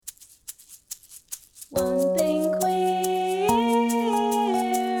One thing queer,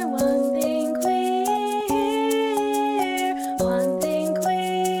 one thing queer, one thing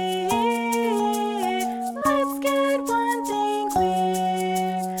queer. Let's get one thing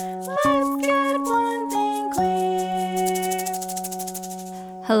queer. Let's get one thing queer.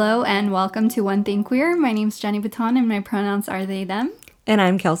 Hello and welcome to One Thing Queer. My name's Jenny Baton and my pronouns are they, them. And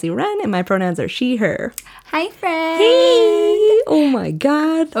I'm Kelsey Wren, and my pronouns are she, her. Hi, friends. Hey! Oh my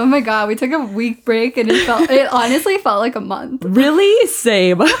god. Oh my god, we took a week break and it honestly felt like a month. Really?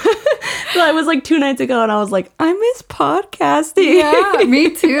 Same. So I was like 2 nights ago, and I was like, I miss podcasting. Yeah,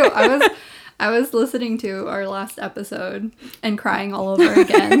 me too. I was listening to our last episode and crying all over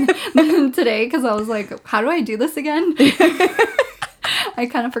again today because I was like, how do I do this again? I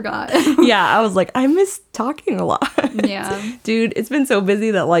kind of forgot. Yeah, I was like, I miss talking a lot. Yeah. Dude, it's been so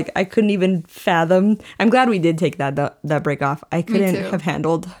busy that like I couldn't even fathom. I'm glad we did take that break off. I couldn't too. have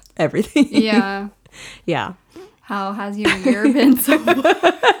handled everything. Yeah. Yeah. How has your year been so far?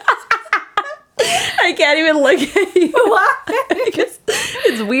 I can't even look at you.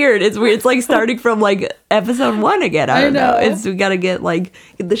 It's weird. It's weird. It's like starting from like episode 1 again. I don't know. We gotta get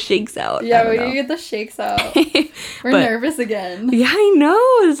the shakes out. Yeah, we need to get the shakes out. We're nervous again. Yeah, I know.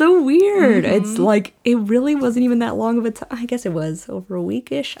 It's so weird. It's like, it really wasn't even that long of a time. I guess it was over a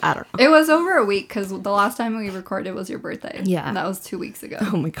week-ish. I don't know. It was over a week because the last time we recorded was your birthday. Yeah. And that was 2 weeks ago.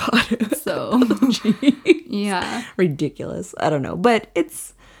 Oh my god. So, Jeez. yeah. Ridiculous. I don't know. But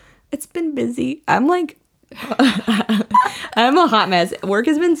it's been busy. I'm like, I'm a hot mess. Work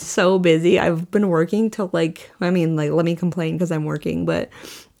has been so busy. I've been working till let me complain because I'm working, but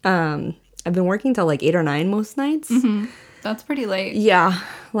I've been working till like 8 or 9 most nights. Mm-hmm. That's pretty late. Yeah,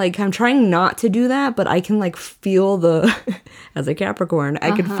 like I'm trying not to do that, but I can like feel as a Capricorn,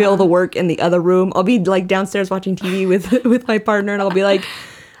 I can feel the work in the other room. I'll be like downstairs watching TV with my partner, and I'll be like,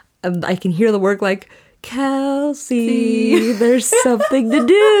 I can hear the work like, Kelsey, there's something to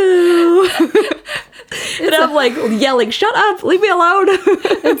do. And I'm like yelling, shut up, leave me alone.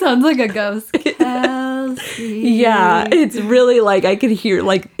 It sounds like a ghost. Kelsey. Yeah, it's really like I can hear,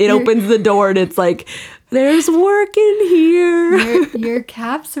 like it opens the door and it's like, there's work in here. Your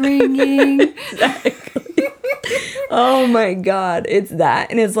cap's ringing. Exactly. Oh my god, it's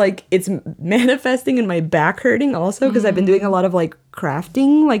that. And it's like, it's manifesting in my back hurting also because I've been doing a lot of like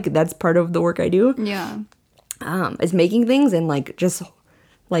crafting. Like that's part of the work I do. Yeah. Is making things and like just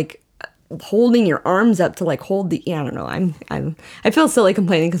like holding your arms up to like hold the, I don't know. I feel silly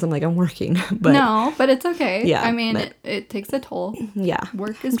complaining because I'm like, I'm working. But no, but it's okay. Yeah, I mean, it takes a toll. Yeah.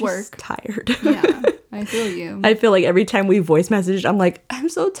 Work is I'm work. just tired. Yeah. I feel you. I feel like every time we voice message, I'm like, I'm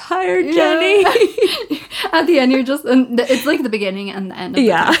so tired, Jenny. At the end, you're just, and it's like the beginning and the end of the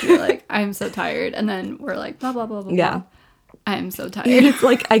Yeah. talk. You're like, I'm so tired. And then we're like, blah, blah, blah, blah, Yeah. blah. I'm so tired. It's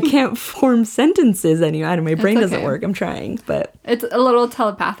like I can't form sentences anymore. I don't know, my brain doesn't okay. work. I'm trying, but It's a little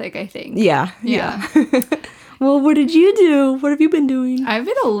telepathic, I think. yeah. Well, what did you do? What have you been doing? I've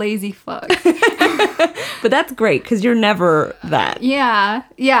been a lazy fuck. But that's great because you're never that.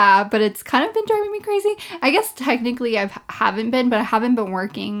 Yeah, but it's kind of been driving me crazy. I guess technically I haven't been, but I haven't been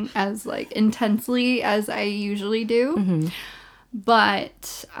working as like intensely as I usually do. Mm-hmm.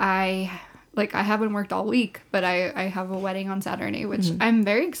 But I haven't worked all week, but I have a wedding on Saturday, which I'm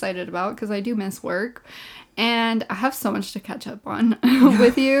very excited about because I do miss work. And I have so much to catch up on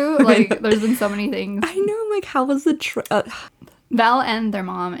with you. Like, there's been so many things. I know. I'm like, how was the trip? Val and their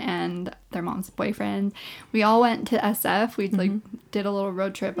mom and their mom's boyfriend, we all went to SF. We like did a little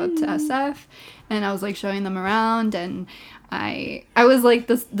road trip up to SF, and I was like showing them around, and I was like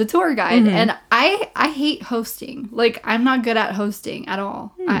the tour guide, and I hate hosting. Like, I'm not good at hosting at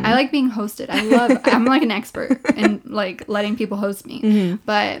all. I like being hosted. I'm like an expert in like letting people host me.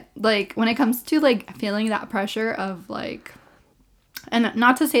 But like when it comes to like feeling that pressure of like, and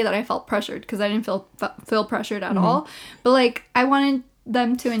not to say that I felt pressured because I didn't feel pressured at all, but like I wanted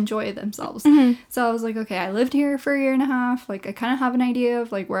them to enjoy themselves. So I was like, okay, I lived here for a year and a half. Like I kind of have an idea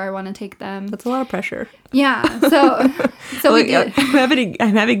of like where I want to take them. That's a lot of pressure. Yeah. So like, we did.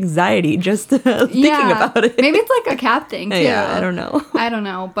 I'm having anxiety just thinking about it. Maybe it's like a cap thing too. Yeah, I don't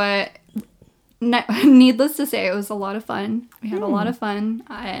know. But needless to say, it was a lot of fun. We had a lot of fun,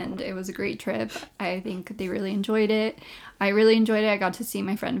 and it was a great trip. I think they really enjoyed it. I really enjoyed it. I got to see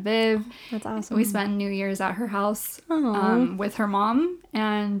my friend Viv. That's awesome. We spent New Year's at her house with her mom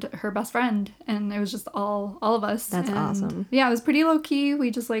and her best friend, and it was just all of us. That's awesome. Yeah, it was pretty low key. We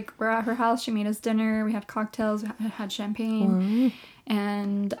just like were at her house. She made us dinner. We had cocktails. We had champagne.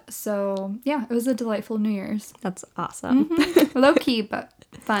 And so, yeah, it was a delightful New Year's. That's awesome. Low key, but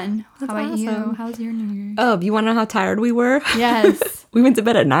fun. That's How about you? awesome. How's your New Year's? Oh, you want to know how tired we were? Yes. We went to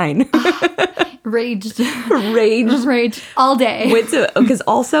bed at 9. Raged. Raged. Raged all day. Went to, because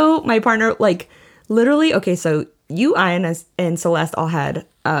also my partner, like, literally, okay, so you, I, and Celeste all had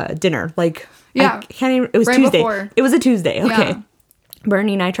dinner. Like, Yeah. I can't even, it was Right Tuesday. before. It was a Tuesday, okay. Yeah.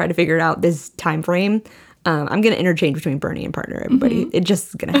 Bernie and I tried to figure it out this time frame. I'm going to interchange between Bernie and partner, everybody. It just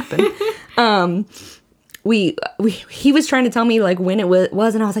is going to happen. He was trying to tell me like when it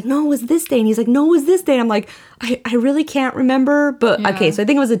was, and I was like, no, it was this day. And he's like, no, it was this day. And I'm like, I really can't remember. But okay, so I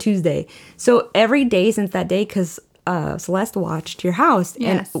think it was a Tuesday. So every day since that day, because Celeste watched your house.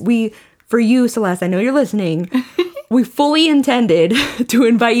 Yes. And for you, Celeste, I know you're listening. We fully intended to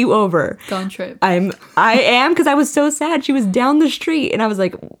invite you over. Gone trip. I am, because I was so sad. She was down the street, and I was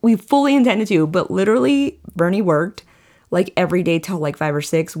like, we fully intended to, but literally Bernie worked like every day till like 5 or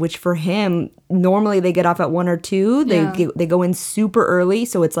 6, which for him, normally they get off at 1 or 2. They go in super early,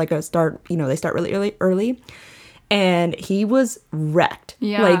 so it's like a start, they start really early. And he was wrecked.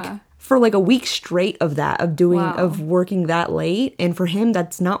 Yeah. Like for like a week straight of Wow. working that late. And for him,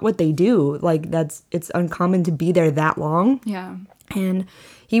 that's not what they do. Like it's uncommon to be there that long. Yeah. And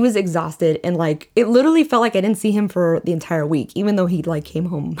he was exhausted, and like it literally felt like I didn't see him for the entire week, even though he like came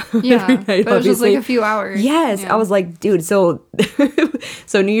home. Yeah. every night, But it was just like a few hours. Yes, Yeah. I was like, dude. So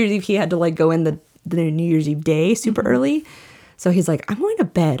New Year's Eve he had to like go in the New Year's Eve day super early. So he's like, I'm going to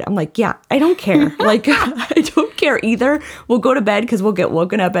bed. I'm like, yeah, I don't care. Like, I don't care either. We'll go to bed because we'll get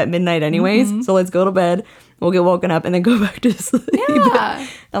woken up at midnight anyways. So let's go to bed. We'll get woken up and then go back to sleep. Yeah.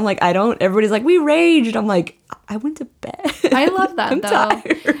 I'm like, everybody's like, we raged. I'm like, I went to bed. I love that I'm though.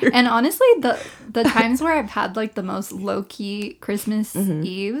 tired. And honestly, the times where I've had like the most low key Christmas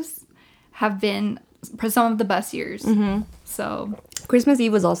Eves have been some of the best years. So Christmas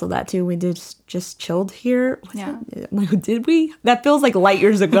Eve was also that too. We did just chilled here. Yeah. I'm like, did we? That feels like light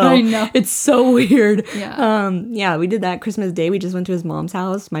years ago. I know. It's so weird. Yeah. Yeah, we did that Christmas Day. We just went to his mom's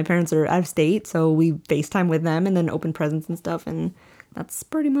house. My parents are out of state, so we FaceTime with them and then opened presents and stuff. And that's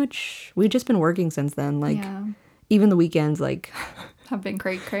pretty much, we've just been working since then. Like, Yeah. even the weekends, like, have been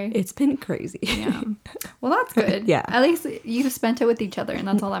cray. it's been crazy. Yeah. Well, that's good. Yeah. At least you spent it with each other, and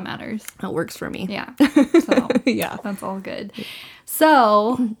that's all that matters. It works for me. Yeah. So Yeah. that's all good.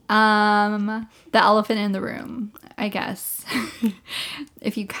 So, the elephant in the room, I guess.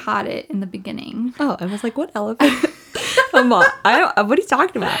 If you caught it in the beginning. Oh, I was like, what elephant? what are you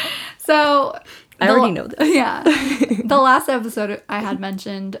talking about? So I already know this. Yeah. The last episode I had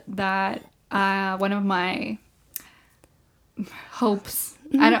mentioned that one of my hopes,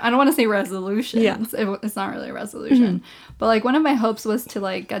 I don't want to say resolutions. Yeah. It's not really a resolution. But like one of my hopes was to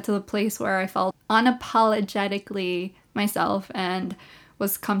like get to the place where I felt unapologetically myself and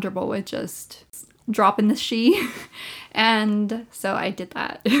was comfortable with just dropping the she. And so I did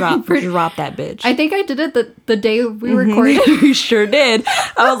that. Drop that bitch. I think I did it the day we recorded. You sure did.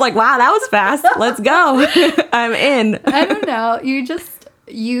 I was like, wow, that was fast. Let's go. I'm in. I don't know. You just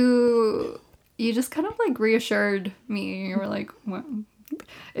kind of like reassured me. You were like, well,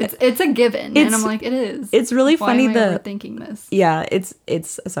 it's a given, and I'm like, it is. It's really Why funny am I overthinking this. Yeah, it's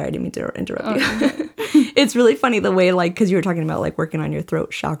sorry, I didn't mean to interrupt you. Okay. It's really funny the way like because you were talking about like working on your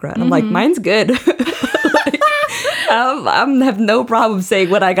throat chakra, and I'm like, mine's good. Like, I have no problem saying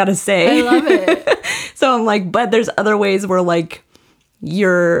what I gotta say. I love it. So I'm like, but there's other ways where like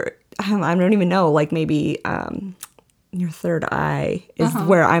I don't even know, like maybe your third eye is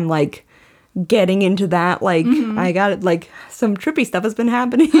where I'm like getting into that. Like I got it, like some trippy stuff has been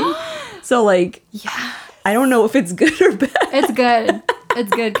happening. So like, yeah, I don't know if it's good or bad. It's good. It's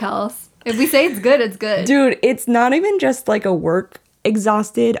good, Kels. If we say it's good, it's good. Dude, it's not even just like a work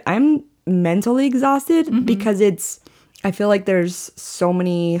exhausted. I'm mentally exhausted because I feel like there's so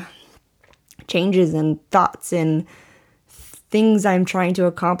many changes and thoughts and things I'm trying to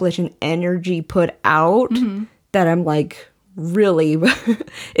accomplish and energy put out that I'm like really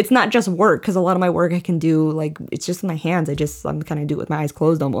it's not just work, because a lot of my work I can do like it's just my hands. I'm kind of do it with my eyes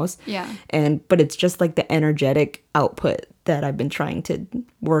closed almost. Yeah. But it's just like the energetic output that I've been trying to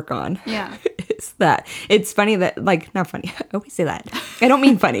work on. Yeah. It's funny that like, not funny, I always say that, I don't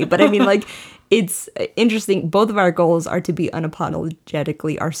mean funny, but I mean like it's interesting. Both of our goals are to be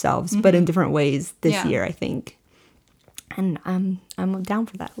unapologetically ourselves, but in different ways this year, I think. And I'm down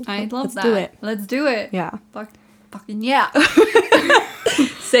for that. I love that. Let's do it. Let's do it. Yeah. Fucking yeah.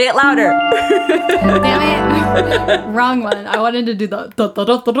 Say it louder. Damn it. Wrong one. I wanted to do the. Nope.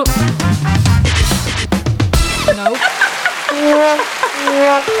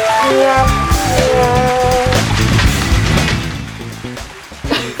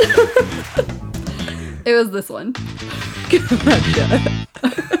 It was this one.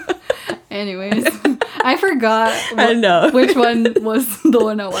 Anyways, I forgot I know. which one was the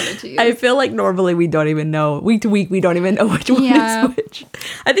one I wanted to use. I feel like normally we don't even know. Week to week, we don't even know which one Yeah. is which.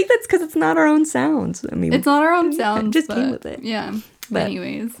 I think that's because it's not our own sounds. I mean, It's not our own sound. just came with it. Yeah. But-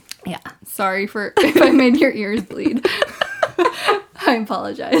 Anyways, yeah. sorry for if I made your ears bleed. I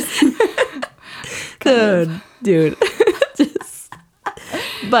apologize. Good, dude. Just-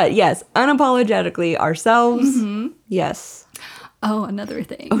 But yes, unapologetically ourselves. Yes. Oh, another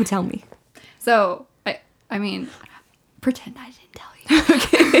thing. Oh, tell me. So, I mean, pretend I didn't tell you.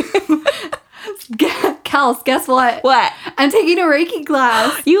 Okay. Kels, guess what? What? I'm taking a Reiki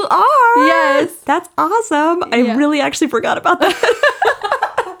class. You are? Yes. That's awesome. I Yeah. really actually forgot about that.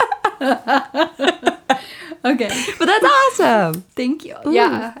 Okay. But that's awesome. Thank you.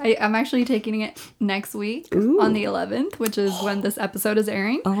 Yeah, I'm actually taking it next week on the 11th, which is when this episode is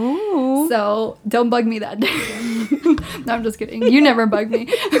airing. Oh. So don't bug me that day. No, I'm just kidding. You never bug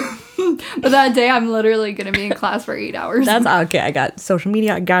me. But that day, I'm literally going to be in class for 8 hours. That's okay. I got social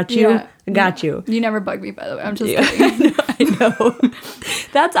media. I got you. Yeah. I got you. You never bug me, by the way. I'm just Yeah, kidding. I know.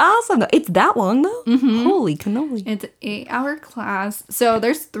 That's awesome. Though. It's that long though. Holy cannoli! It's an 8-hour class. So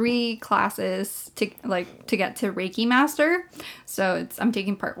there's 3 classes to get to Reiki Master. So I'm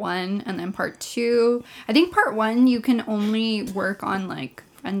taking part 1 and then part 2. I think part 1 you can only work on like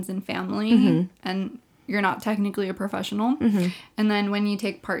friends and family and you're not technically a professional. And then when you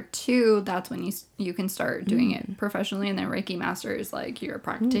take part 2, that's when you can start doing it professionally. And then Reiki Master is like you're a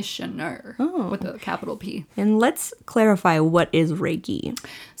practitioner with a capital P. And let's clarify what is Reiki.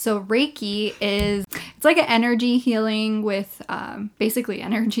 So Reiki it's like an energy healing with basically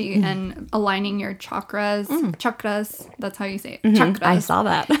energy and aligning your chakras. Chakras, that's how you say it. Chakras. I saw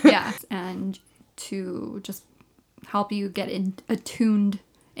that. Yeah, and to just help you get attuned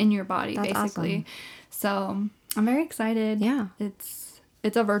in your body, That's basically. awesome. So I'm very excited. Yeah. It's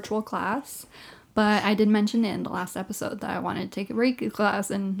a virtual class. But I did mention it in the last episode that I wanted to take a Reiki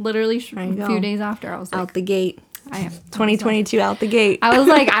class, and literally a you go. few days after I was like, Out the gate. I am 2022 out the gate. I was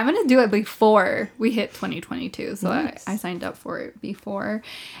like, I'm gonna do it before we hit 2022, so Nice. I signed up for it before,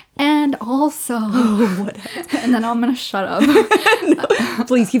 and also, What? and then I'm gonna shut up.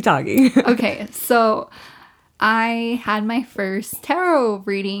 Please keep talking. Okay, so I had my first tarot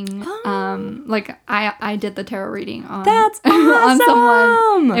reading. Like I did the tarot reading on That's on someone.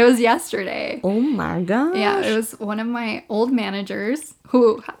 awesome. It was yesterday. Oh my gosh. Yeah, it was one of my old managers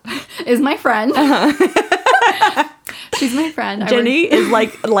who is my friend. She's my friend. Jenny is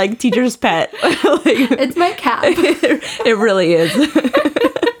like teacher's pet. It's my cat. It really is.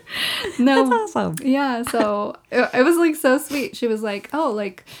 No. That's awesome. Yeah, so it was like so sweet. She was like, oh,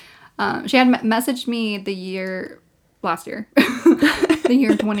 like, she had messaged me last year, the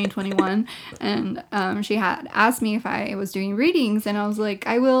year 2021, and she had asked me if I was doing readings, and I was like,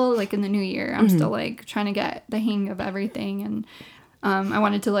 I will, like, in the new year. I'm still, like, trying to get the hang of everything, and I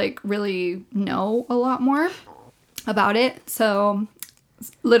wanted to, like, really know a lot more about it. So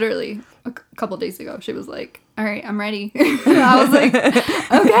literally a couple days ago, she was like, all right, I'm ready. I was like,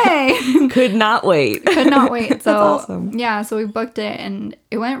 okay. Could not wait. Could not wait. So awesome. yeah, so we booked it and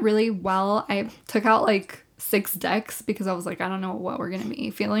it went really well. I took out like 6 decks because I was like, I don't know what we're gonna be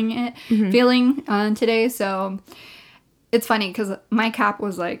feeling today. So it's funny because my cap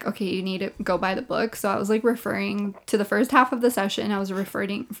was like, okay, you need to go by the book. So I was like referring to the first half of the session. I was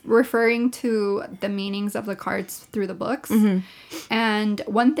referring to the meanings of the cards through the books. And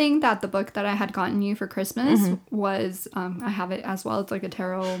one thing that the book that I had gotten you for Christmas was, I have it as well. It's like a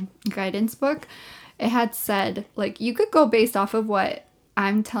tarot guidance book. It had said, like, you could go based off of what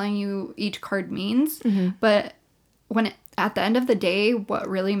I'm telling you each card means, but at the end of the day, what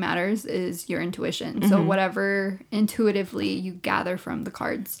really matters is your intuition. So whatever intuitively you gather from the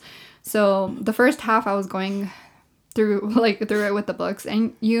cards. So the first half I was going through it with the books,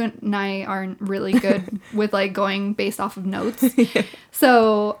 and you and I aren't really good with like going based off of notes.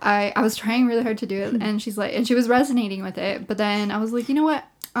 So I was trying really hard to do it, and she was resonating with it. But then I was like, you know what?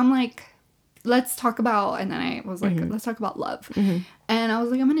 I'm like, let's talk about, and then I was like, let's talk about love. And I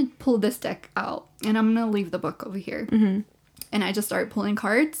was like, I'm going to pull this deck out and I'm going to leave the book over here. And I just started pulling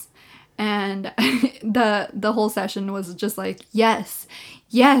cards, and the whole session was just like, yes,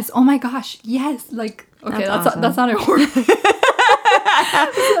 oh my gosh, yes. Like, okay, that's awesome. that sounded horrible.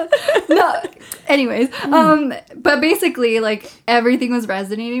 No, anyways, but basically, like, everything was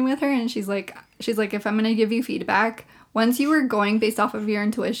resonating with her, and she's like, if I'm going to give you feedback, once you were going based off of your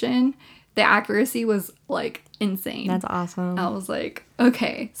intuition, the accuracy was like insane. That's awesome. I was like,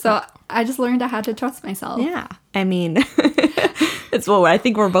 okay. So I just learned I had to trust myself. Yeah. I mean, It's what I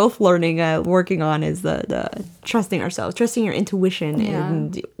think we're both learning, working on is the trusting ourselves, trusting your intuition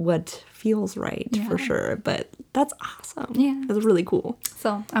and what feels right for sure. But that's awesome. Yeah. That's really cool.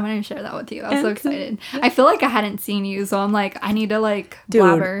 So I'm going to share that with you. I was so excited. I feel like I hadn't seen you, so I'm like, I need to like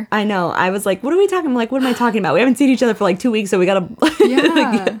blabber. I know. I was like, what are we talking? I'm like, what am I talking about? We haven't seen each other for like 2 weeks, so we gotta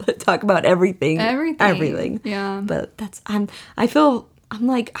talk about everything. Everything. Yeah. But I feel I'm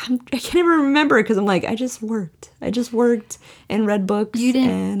like I can't even remember because I'm like I just worked and read books. You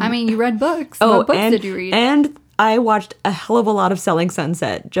didn't. I mean, you read books. Oh, what books did you read? And I watched a hell of a lot of Selling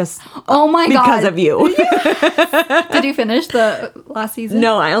Sunset just oh my god because of you. Did you finish the last season?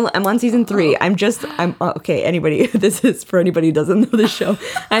 No, I'm on season 3. I'm okay. Anybody, this is for anybody who doesn't know the show.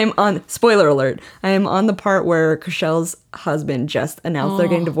 I'm on, spoiler alert, I am on the part where Chriselle's husband just announced they're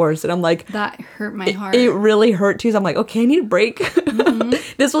getting divorced, and I'm like, that hurt my heart. It really hurt too. So I'm like, okay, I need a break.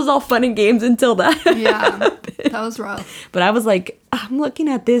 This was all fun and games until that. Yeah, that was rough. But I was like, I'm looking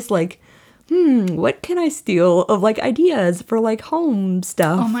at this like, what can I steal of like ideas for like home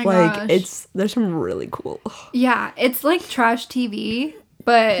stuff? Oh my like gosh. There's some really cool. Yeah, it's like trash TV,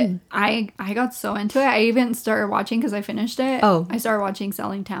 but I got so into it. I even started watching because I finished it. Oh. I started watching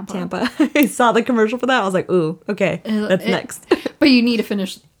Selling Tampa. I saw the commercial for that. I was like, ooh, okay, that's next. But you need to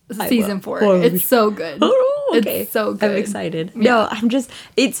finish season 4. Oh, it's so good. Oh, okay. It's so good. I'm excited. Yeah. No, I'm just,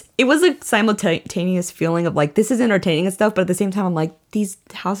 it was a simultaneous feeling of like, this is entertaining and stuff, but at the same time, I'm like, these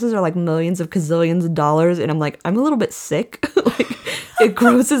houses are like millions of gazillions of dollars, and I'm like, I'm a little bit sick. Like, it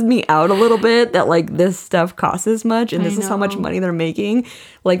grosses me out a little bit that like this stuff costs as much, and this is how much money they're making.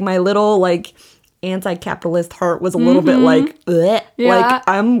 Like, my little like anti-capitalist heart was a little bit like, bleh. Like,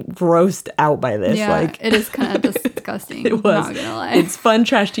 I'm grossed out by this. Yeah, like, it is kind of disgusting. it was. Not gonna lie. It's fun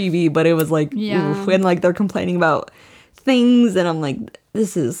trash TV, but it was like, oof, and like they're complaining about things, and I'm like,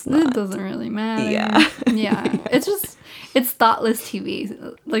 this is not. It doesn't really matter. Yeah. Yeah. It's thoughtless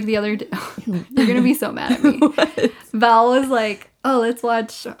TV. Like the other day, you're gonna be so mad at me. Val was like, "Oh, let's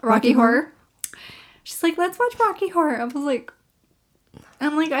watch Rocky Horror." She's like, "Let's watch Rocky Horror."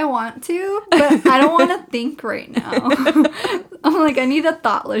 I'm like, I want to, but I don't want to think right now. I'm like, I need a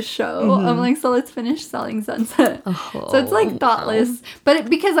thoughtless show. I'm like, so let's finish Selling Sunset. So it's like thoughtless, but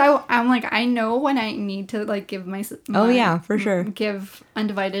because I'm like, I know when I need to like give my for sure, give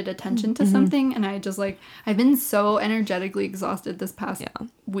undivided attention to something, and I just like, I've been so energetically exhausted this past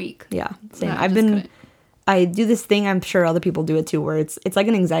week. Yeah, same. I do this thing, I'm sure other people do it too, where it's like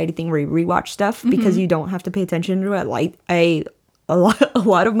an anxiety thing where you rewatch stuff because you don't have to pay attention to it. Like a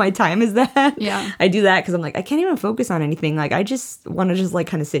lot of my time is that. Yeah. I do that because I'm like, I can't even focus on anything. Like, I just want to just like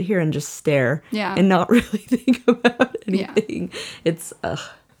kind of sit here and just stare. Yeah. And not really think about anything. Yeah. It's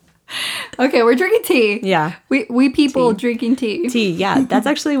okay, we're drinking tea. Yeah. We people drinking tea. Tea, yeah. That's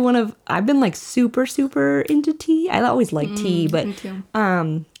actually I've been like super, super into tea. I always liked tea, but me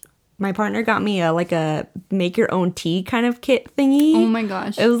too. My partner got me a make your own tea kind of kit thingy. Oh my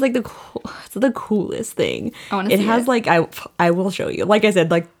gosh. It was like it's the coolest thing. I want to see it. It has like, I will show you. Like I said,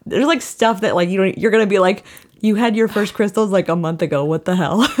 like there's like stuff that like you're going to be like, you had your first crystals like a month ago. What the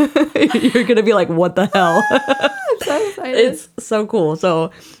hell? You're going to be like, what the hell? I'm so excited. It's so cool. So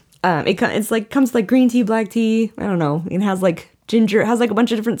comes like green tea, black tea. I don't know. It has like ginger, it has like a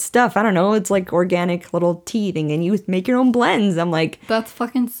bunch of different stuff. I don't know. It's like organic little tea thing, and you make your own blends. I'm like, that's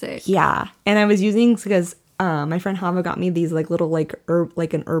fucking sick. Yeah. And I was using, because my friend Hava got me these like little like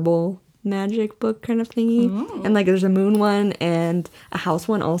an herbal magic book kind of thingy. Ooh. And like there's a moon one and a house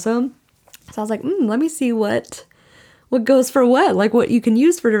one also. So I was like, let me see what goes for what, like what you can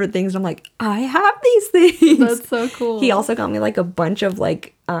use for different things. And I'm like, I have these things. That's so cool. He also got me like a bunch of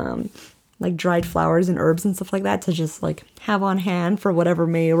like dried flowers and herbs and stuff like that to just like have on hand for whatever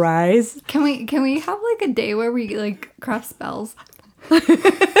may arise. Can we have like a day where we like craft spells?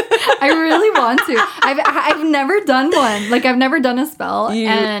 I really want to. I've never done one. Like, I've never done a spell,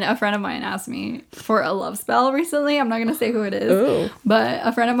 and a friend of mine asked me for a love spell recently. I'm not gonna say who it is. Ooh. But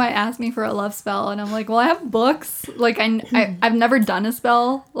a friend of mine asked me for a love spell, and I'm like, well, I have books. Like, I've never done a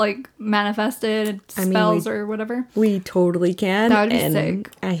spell, like manifested spells or whatever. We totally can. That would be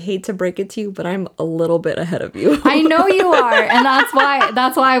sick. I hate to break it to you, but I'm a little bit ahead of you. I know you are, and that's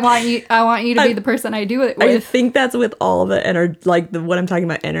why I want you to be the person I do it with. I think that's with all the energy, like what I'm talking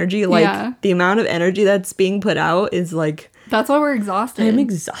about, energy. Like the amount of energy that's being put out is like. That's why we're exhausted. I'm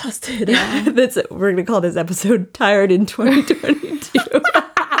exhausted. Yeah. We're gonna call this episode "Tired in 2022."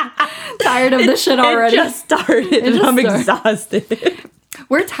 Tired of the shit already. It just started, and I'm exhausted.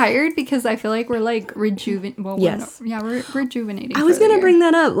 We're tired because I feel like we're like rejuvenating. Well, yes. We're rejuvenating. I was going to bring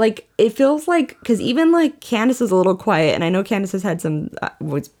that up. Like, it feels like, because even like Candace is a little quiet, and I know Candace has had some,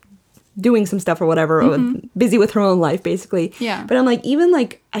 doing some stuff or whatever, or busy with her own life, basically. Yeah. But I'm like, even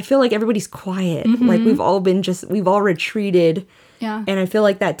like, I feel like everybody's quiet. Like we've all retreated. Yeah. And I feel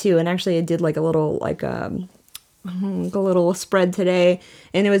like that too. And actually I did like a little, like, a little spread today.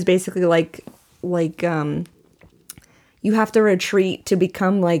 And it was basically like, you have to retreat to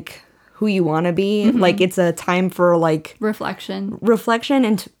become like who you want to be. Like it's a time for like reflection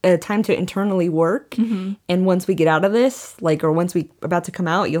and a time to internally work. And once we get out of this, like, or once we about to come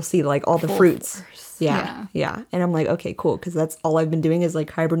out, you'll see like all the fruits. force. Yeah. And I'm like, okay, cool. Because that's all I've been doing is like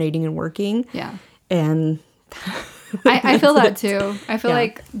hibernating and working. Yeah. And I feel that too. I feel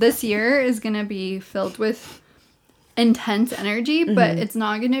like this year is going to be filled with intense energy, but it's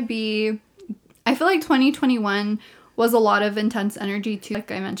not going to be... I feel like 2021 was a lot of intense energy too, like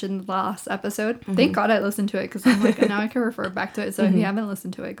I mentioned in the last episode. Thank God I listened to it, because I'm like, now I can refer back to it. So if you haven't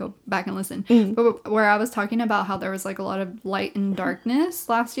listened to it, go back and listen. But where I was talking about how there was like a lot of light and darkness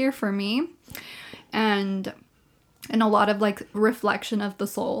last year for me, and a lot of like reflection of the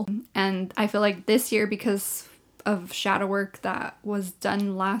soul. And I feel like this year, because of shadow work that was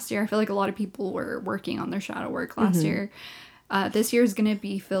done last year, I feel like a lot of people were working on their shadow work last year. This year is going to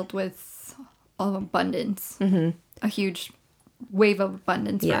be filled with abundance. A huge wave of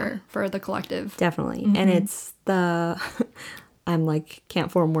abundance for the collective. Definitely. And it's the... I'm like,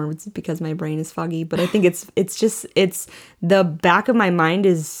 can't form words because my brain is foggy, but I think it's the back of my mind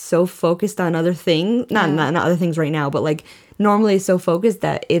is so focused on other things, not other things right now, but like normally so focused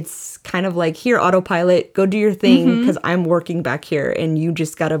that it's kind of like, here, autopilot, go do your thing, because I'm working back here and you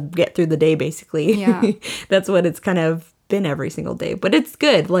just got to get through the day, basically. Yeah. That's what it's kind of been every single day, but it's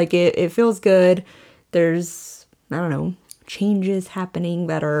good. Like it feels good. There's, I don't know, changes happening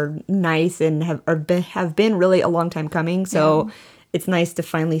that are nice and have been really a long time coming. So it's nice to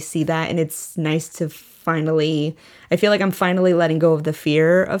finally see that, and it's nice to finally, I feel like I'm finally letting go of the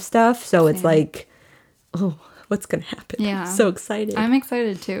fear of stuff. So it's like, oh, what's gonna happen? Yeah. I'm so excited. I'm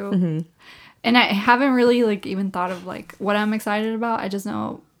excited too. And I haven't really like even thought of like what I'm excited about. I just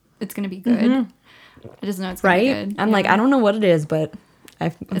know it's gonna be good. I just know it's gonna be good. I'm like, I don't know what it is, but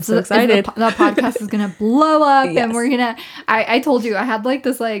I'm so excited. The podcast is gonna blow up, and we're gonna... I told you, I had like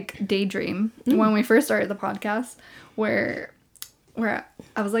this like daydream when we first started the podcast, where I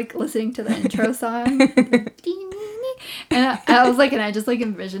was like listening to the intro song, and I was like, and I just like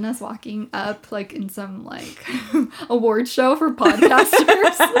envision us walking up like in some like award show for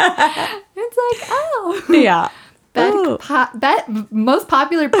podcasters. It's like, oh yeah. Most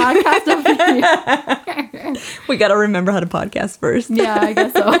popular podcast of the year. We got to remember how to podcast first. Yeah, I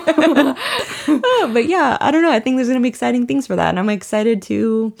guess so. But yeah, I don't know. I think there's going to be exciting things for that. And I'm excited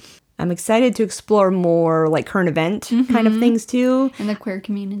to explore more like current event kind of things too. In the queer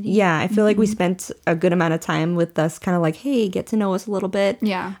community. Yeah, I feel like we spent a good amount of time with us kind of like, hey, get to know us a little bit.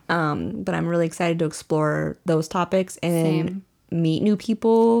 Yeah. But I'm really excited to explore those topics and meet new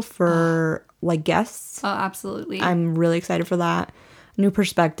people for like guests. Oh, absolutely. I'm really excited for that. New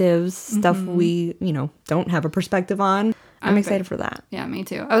perspectives, stuff we, don't have a perspective on. I'm excited for that. Yeah, me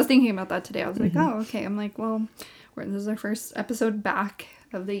too. I was thinking about that today. I was like, oh, okay. I'm like, well, this is our first episode back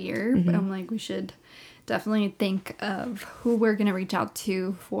of the year, but I'm like, we should definitely think of who we're going to reach out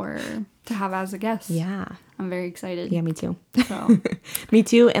to have as a guest. Yeah. I'm very excited. Yeah, me too. So. Me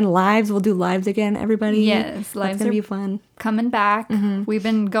too. And lives, we'll do lives again, everybody. Yes, lives That's gonna be fun. Coming back. We've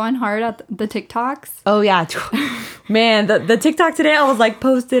been going hard at the TikToks. Oh yeah, man, the TikTok today I was like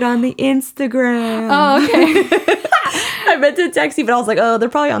posted on the Instagram. Oh, okay. I meant to text you, but I was like, oh, they're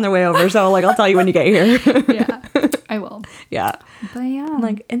probably on their way over, so like I'll tell you when you get here. Yeah, I will. Yeah. But yeah,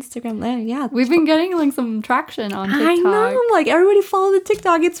 like Instagram, yeah. We've been getting like some traction on TikTok. I know, I'm like, everybody follow the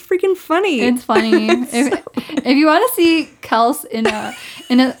TikTok. It's freaking funny. It's funny. If you want to see Kels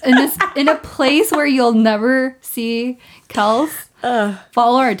in a place where you'll never see Kels,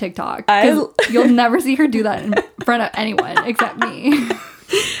 follow our TikTok. You'll never see her do that in front of anyone except me.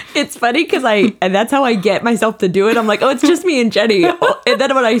 It's funny because and that's how I get myself to do it. I'm like, oh, it's just me and Jenny. And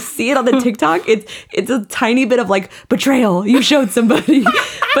then when I see it on the TikTok, it's a tiny bit of like betrayal. You showed somebody.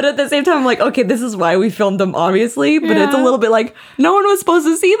 But at the same time, I'm like, okay, this is why we filmed them, obviously. But it's a little bit like, no one was supposed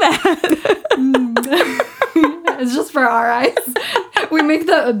to see that. It's just for our eyes. We make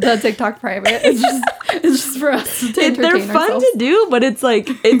the TikTok private. It's just for us to entertain They're fun ourselves. to do, but it's like,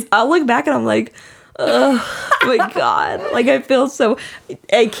 I'll look back and I'm like, oh my God. Like I feel so,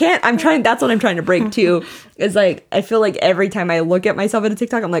 that's what I'm trying to break too. Is like, I feel like every time I look at myself in a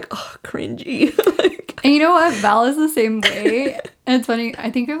TikTok, I'm like, oh, cringy. And you know what? Val is the same way. And it's funny. I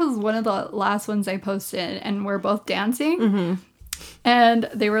think it was one of the last ones I posted and we're both dancing. And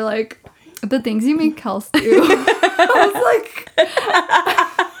they were like, the things you make Kels do. I was like,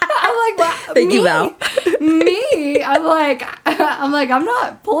 Thank you, Val. Me. I'm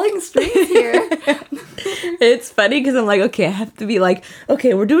not pulling strings here. It's funny because I'm like, okay, I have to be like,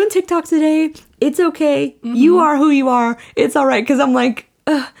 okay, we're doing TikToks today. It's okay. You are who you are. It's all right. Because I'm like,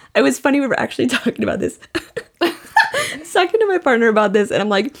 it was funny. We were actually talking about this. Talking to my partner about this. And I'm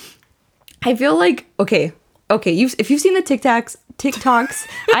like, I feel like, okay, if you've seen the TikToks,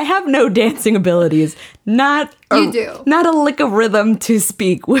 I have no dancing abilities. You do. Not a lick of rhythm to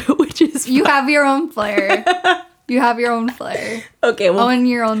speak, which is You have your own flair. You have your own flair. Okay, well, own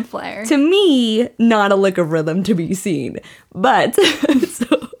your own flair. To me, not a lick of rhythm to be seen. But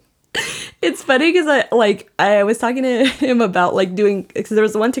so it's funny because I was talking to him about like doing, because there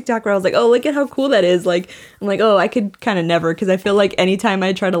was one TikTok where I was like, oh, look at how cool that is. Like, I'm like, oh, I could kind of never, because I feel like anytime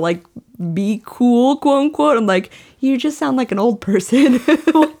I try to like be cool, quote unquote, I'm like, you just sound like an old person.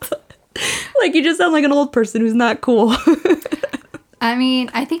 Like, you just sound like an old person who's not cool. I mean,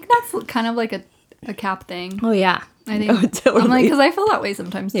 I think that's kind of like a Cap thing. Oh, yeah. I think. Oh, totally. I'm like, because I feel that way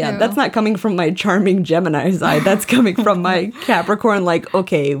sometimes, too. Yeah, that's not coming from my charming Gemini side. That's coming from my Capricorn, like,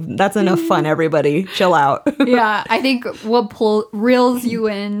 okay, that's enough fun, everybody. Chill out. Yeah, I think what reels you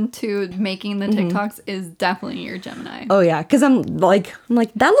into making the TikToks is definitely your Gemini. Oh, yeah, because I'm like,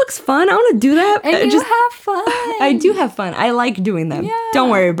 that looks fun. I want to do that. And you have fun. I do have fun. I like doing them. Yeah. Don't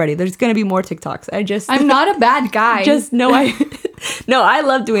worry, everybody. There's going to be more TikToks. I'm not a bad guy. Just know No, I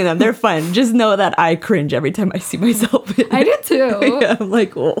love doing them. They're fun. Just know that I cringe every time I see myself in I do too. Yeah, I'm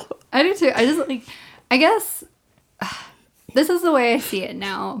like, whoa. I do too. I guess this is the way I see it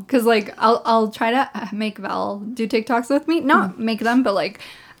now. Because, like, I'll try to make Val do TikToks with me. Not make them, but, like,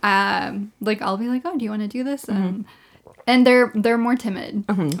 I'll be like, oh, do you want to do this? And they're more timid.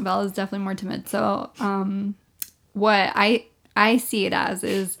 Val is definitely more timid. So, what I see it as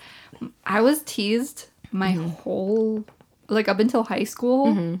is I was teased my whole, like, up until high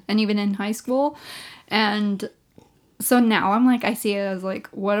school and even in high school. And so now I'm like, I see it as like,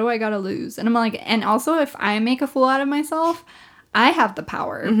 what do I gotta lose? And I'm like, and also if I make a fool out of myself, I have the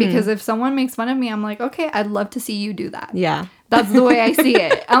power. Because if someone makes fun of me, I'm like, okay, I'd love to see you do that. Yeah. That's the way I see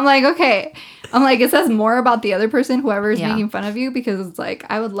it. I'm like, okay. I'm like, it says more about the other person, whoever is making fun of you, because it's like,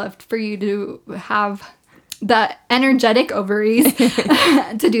 I would love for you to have the energetic ovaries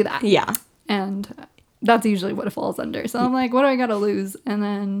to do that. Yeah. And that's usually what it falls under. So I'm like, what do I gotta lose? And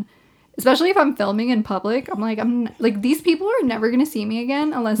then, especially if I'm filming in public, I'm like, these people are never gonna see me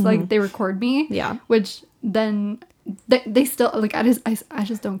again unless like they record me. Yeah. Which then they still like, I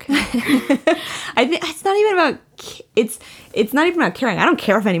just don't care. I think it's not even about it's not even about caring. I don't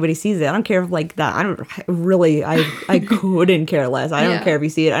care if anybody sees it. I don't care if like that. I couldn't care less. I don't care if you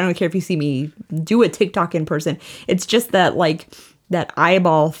see it. I don't care if you see me do a TikTok in person. It's just that like that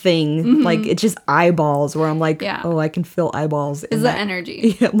eyeball thing, like it's just eyeballs where I'm like, oh, I can feel eyeballs. Is the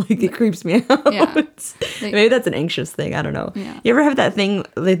energy? Yeah, like it creeps me out. Yeah, maybe that's an anxious thing. I don't know. Yeah. You ever have that thing?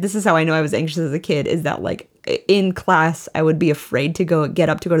 Like, this is how I know I was anxious as a kid. Is that like in class I would be afraid to get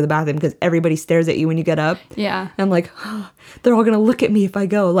up to go to the bathroom because everybody stares at you when you get up. Yeah, and I'm like, oh, they're all gonna look at me if I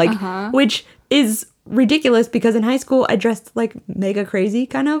go. Like, which is ridiculous because in high school I dressed like mega crazy,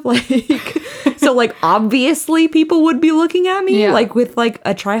 kind of like. So like obviously people would be looking at me like with like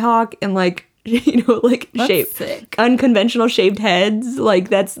a tri-hawk and like, you know, like unconventional shaved heads. Like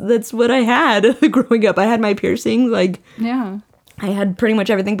that's what I had growing up. I had my piercings, like I had pretty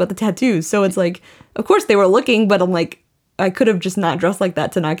much everything but the tattoos. So it's like, of course they were looking, but I'm like, I could have just not dressed like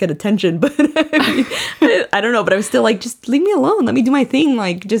that to not get attention. But I don't know. But I was still like, just leave me alone. Let me do my thing.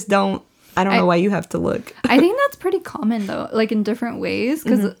 Like, just don't. I don't know why you have to look. I think that's pretty common though, like in different ways,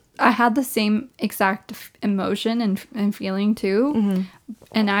 because I had the same exact emotion and feeling too.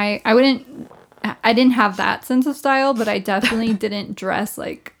 And I didn't have that sense of style, but I definitely didn't dress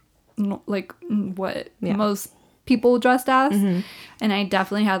like what most people dressed as. And I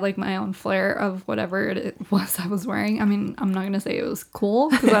definitely had like my own flair of whatever it was I was wearing. I mean, I'm not gonna say it was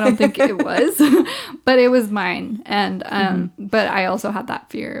cool because I don't think it was, but it was mine. And but I also had that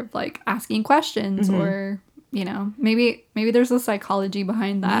fear of like asking questions or, you know, maybe there's a psychology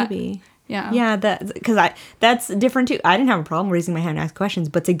behind that. Maybe. Yeah, that's different too. I didn't have a problem raising my hand and ask questions,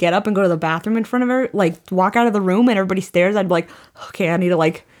 but to get up and go to the bathroom in front of her, like walk out of the room and everybody stares, I'd be like, okay, I need to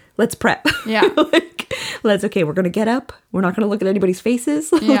like, let's prep. Yeah. Okay, we're gonna get up. We're not gonna look at anybody's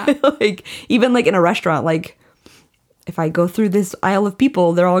faces. Yeah. Like even like in a restaurant, like if I go through this aisle of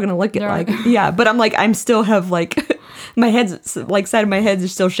people, they're all gonna look at like yeah. But I'm like, I'm still have like my head's like side of my head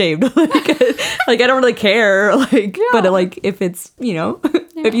is still shaved. Like I don't really care. Like but like if it's, you know.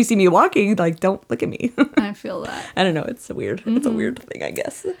 If you see me walking, like, don't look at me. I feel that. I don't know. It's a weird. It's a weird thing, I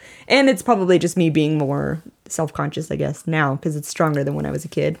guess. And it's probably just me being more self-conscious, I guess, now because it's stronger than when I was a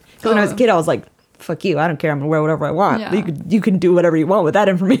kid. Because when I was a kid, I was like, "Fuck you! I don't care. I'm gonna wear whatever I want. Yeah. You can do whatever you want with that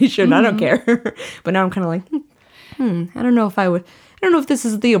information. I don't care." But now I'm kind of like, I don't know if I would. I don't know if this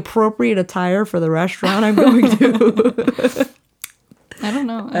is the appropriate attire for the restaurant I'm going to. I don't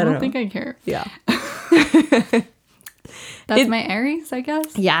know. I don't think I care. Yeah. That's my Aries, I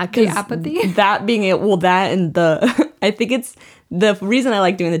guess. Yeah, the because apathy. that being it, well, that and the, I think it's the reason I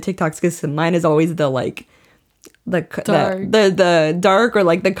like doing the TikToks because mine is always the like, the dark or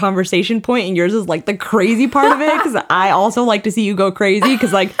like the conversation point, and yours is like the crazy part of it because I also like to see you go crazy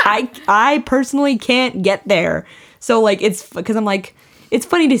because like I personally can't get there, so like it's because I'm like. It's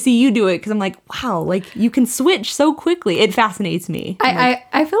funny to see you do it because I'm like, wow, like you can switch so quickly. It fascinates me.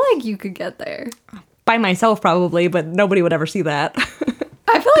 I feel like you could get there. By myself probably, but nobody would ever see that.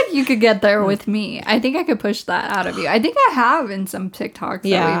 I feel like you could get there with me. I think I could push that out of you. I think I have in some TikToks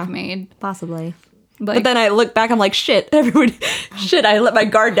that we've made. Possibly. Like, but then I look back, I'm like, shit, I let my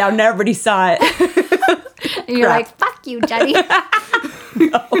guard down and everybody saw it. you're like, fuck you, Jenny.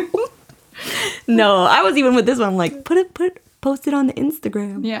 No, I was even with this one, I'm like, post it on the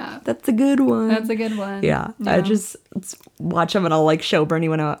Instagram. Yeah. That's a good one. That's a good one. Yeah. I just watch him and I'll like show Bernie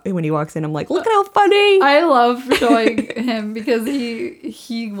when he walks in. I'm like, look at how funny. I love showing him because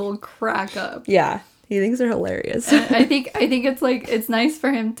he will crack up. Yeah. He thinks they're hilarious. I think it's like it's nice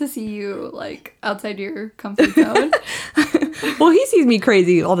for him to see you like outside your comfort zone. Well, he sees me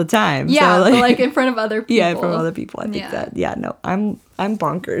crazy all the time. Yeah, so, but like in front of other people. Yeah, in front of other people. I think that. Yeah, no, I'm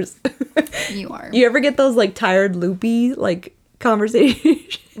bonkers. You are. You ever get those like tired, loopy like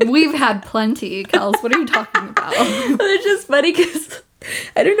conversations? We've had plenty, Kels. What are you talking about? It's just funny because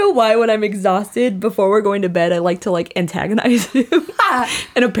I don't know why when I'm exhausted before we're going to bed, I like to like antagonize him.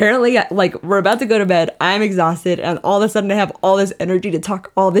 And apparently, like we're about to go to bed, I'm exhausted, and all of a sudden I have all this energy to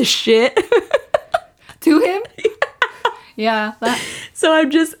talk all this shit to him. Yeah. So I'm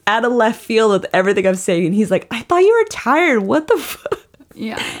just out of left field with everything I'm saying, and he's like, "I thought you were tired. What the fuck?"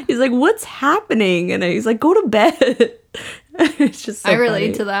 Yeah. He's like, "What's happening?" And he's like, "Go to bed." It's just so I relate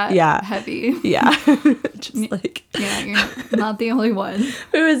funny. to that. Yeah. Heavy. Yeah. Just like. Yeah, you're not the only one.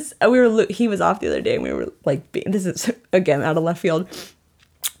 He was off the other day and we were like, this is again out of left field.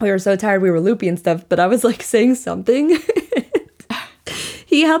 We were so tired, we were loopy and stuff, but I was like saying something.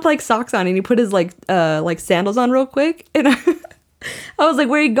 He had like socks on and he put his like sandals on real quick. And I was like,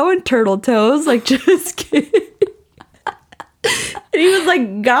 where are you going, turtle toes? Like, just kidding. And he was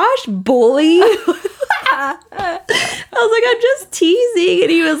like, gosh, bully. I was like, I'm just teasing.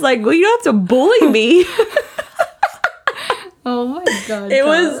 And he was like, well, you don't have to bully me. Oh my god. It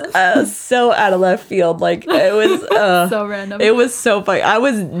was so out of left field. Like, it was so random. It was so funny. I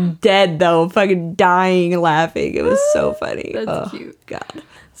was dead though, fucking dying laughing. It was so funny. That's cute. God.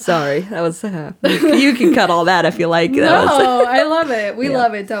 Sorry. That was you can cut all that if you like. I love it. We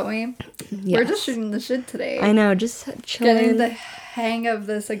love it, don't we? Yes. We're just shooting the shit today. I know, just chilling. Getting the hang of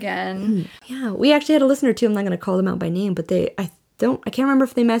this again. Yeah, we actually had a listener too. I'm not gonna call them out by name, but I can't remember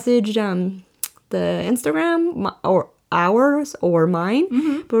if they messaged the Instagram or ours or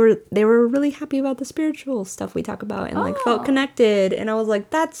mine, but they were really happy about the spiritual stuff we talk about and like felt connected. And I was like,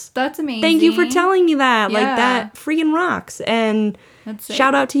 that's amazing. Thank you for telling me that. Yeah. Like, that freaking rocks. And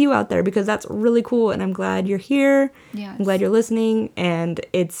shout out to you out there because that's really cool. And I'm glad you're here. Yes. I'm glad you're listening. And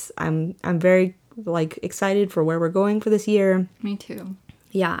I'm very like excited for where we're going for this year. Me too.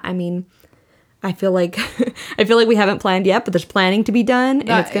 Yeah, I mean, I feel like we haven't planned yet, but there's planning to be done, and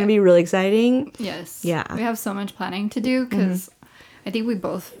it's going to be really exciting. Yes. Yeah. We have so much planning to do because I think we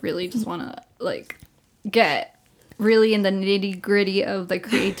both really just want to like get really in the nitty gritty of the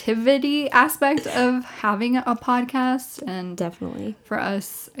creativity aspect of having a podcast. And definitely for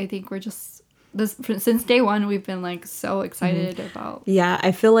us, I think we're just since day one we've been like so excited about. Yeah,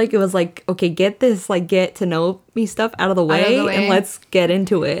 I feel like it was like, okay, get this like get to know me stuff out of the way and let's get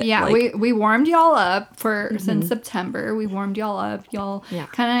into it. Yeah, like, we warmed y'all up since September. We warmed y'all up. Y'all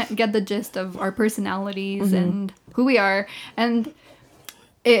kind of get the gist of our personalities and who we are. And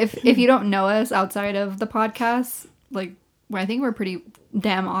if you don't know us outside of the podcast, like I think we're pretty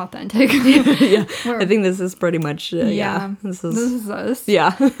damn authentic. Yeah, I think this is pretty much this is us.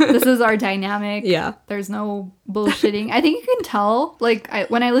 Yeah. This is our dynamic. Yeah. There's no bullshitting. I think you can tell, like,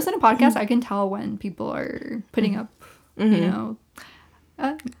 when I listen to podcasts, I can tell when people are putting up, you know.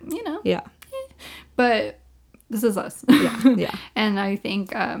 Yeah. But this is us. Yeah. And I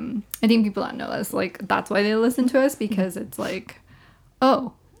think people that know us, like, that's why they listen to us, because it's like,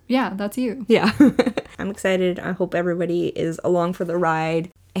 oh, yeah, that's you. Yeah. I'm excited. I hope everybody is along for the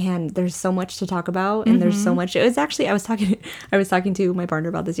ride. And there's so much to talk about, and there's so much. It was actually I was talking to my partner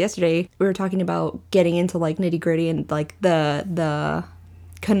about this yesterday. We were talking about getting into like nitty gritty and like the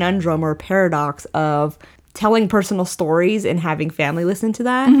conundrum or paradox of telling personal stories and having family listen to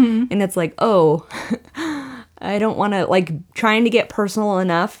that. And it's like, oh, I don't want to like trying to get personal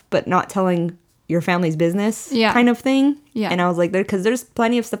enough, but not telling your family's business kind of thing. Yeah. And I was like, because there's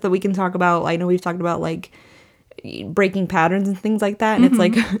plenty of stuff that we can talk about. I know we've talked about like breaking patterns and things like that. And it's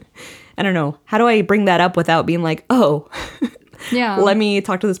like, I don't know, how do I bring that up without being like, oh, yeah, let me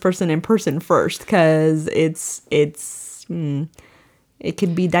talk to this person in person first, because it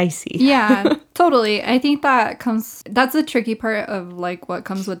could be dicey. Yeah, totally. I think that's the tricky part of like what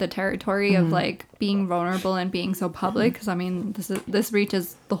comes with the territory of like being vulnerable and being so public, because I mean this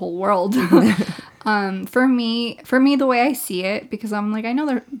reaches the whole world. For me the way I see it, because I'm like, I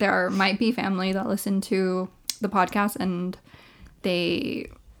know there might be family that listen to the podcast and they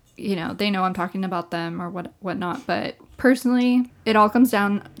know I'm talking about them or whatnot, but personally it all comes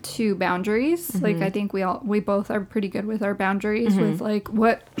down to boundaries. Like I think we both are pretty good with our boundaries with like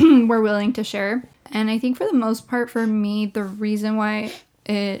what we're willing to share. And I think for the most part, for me, the reason why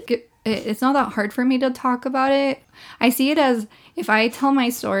it's not that hard for me to talk about it, I see it as if I tell my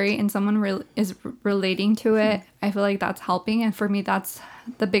story and someone is relating to it, I feel like that's helping. And for me, that's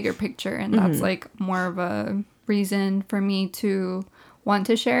the bigger picture, and that's like more of a reason for me to want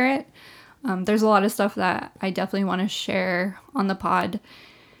to share it. There's a lot of stuff that I definitely want to share on the pod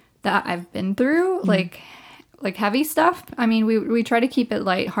that I've been through, like heavy stuff. I mean, we try to keep it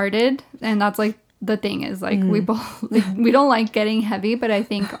lighthearted, and that's like the thing is like we both we don't like getting heavy, but I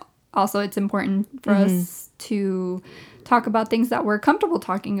think also it's important for us to talk about things that we're comfortable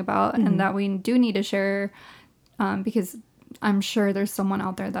talking about and that we do need to share, because I'm sure there's someone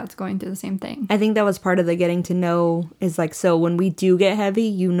out there that's going through the same thing. I think that was part of the getting to know, is like, so when we do get heavy,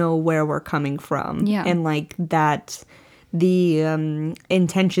 you know where we're coming from. Yeah. And like that, the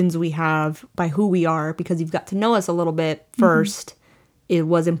intentions we have by who we are, because you've got to know us a little bit first. It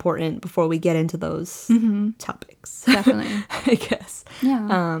was important before we get into those topics. Definitely. I guess.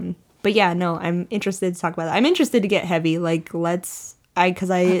 Yeah. But yeah, no, I'm interested to talk about that. I'm interested to get heavy. Like, let's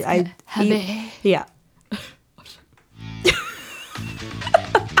heavy. Yeah.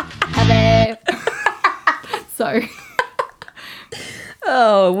 Heavy. Sorry.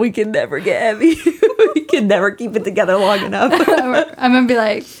 Oh, we can never get heavy. We can never keep it together long enough. I'm gonna be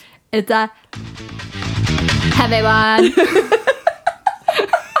like, it's a heavy one.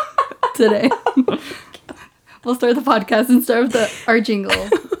 Today. We'll start the podcast and start with our jingle.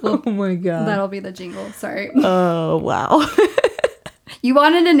 Oh my god. That'll be the jingle. Sorry. Oh, wow. You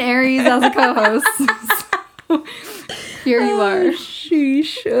wanted an Aries as a co-host. So here you are.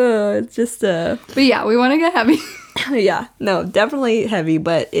 Sheesh. It's just But yeah, we want to get heavy. Yeah. No, definitely heavy,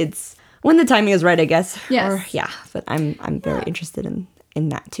 but it's when the timing is right, I guess. Yes. Or, yeah. But I'm very interested in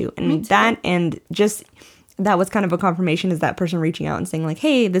that too. And that, and just that was kind of a confirmation, is that person reaching out and saying like,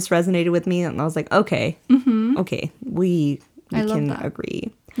 hey, this resonated with me. And I was like, okay, okay, we can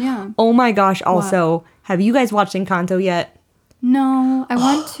agree. Yeah. Oh my gosh. Also, have you guys watched Encanto yet? No, I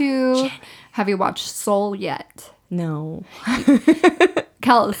want to. Jenny. Have you watched Soul yet? No.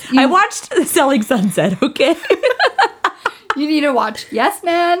 Kels, I watched Selling Sunset, okay? You need to watch Yes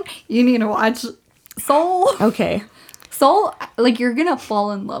Man. You need to watch Soul. Okay. Soul, like, you're gonna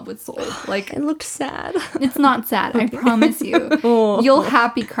fall in love with Soul. Like, it looked sad. It's not sad, okay. I promise you. Oh. You'll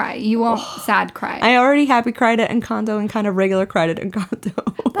happy cry. You won't sad cry. I already happy cried at Encanto and kind of regular cried at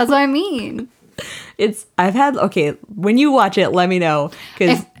Encanto. That's what I mean. Okay, when you watch it, let me know.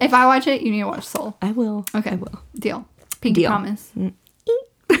 Cause if I watch it, you need to watch Soul. I will. Okay. I will. Deal. Pinky promise.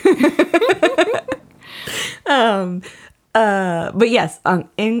 But yes,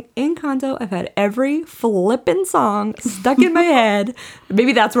 in Encanto, I've had every flippin' song stuck in my head.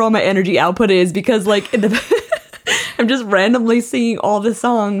 Maybe that's where all my energy output is, because like I'm just randomly singing all the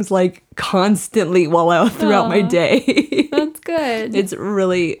songs like constantly throughout my day. That's good. It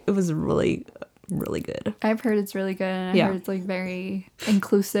was really good. I've heard it's really good, and I heard it's like very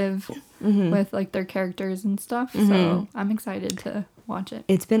inclusive with like their characters and stuff. So I'm excited to watch it.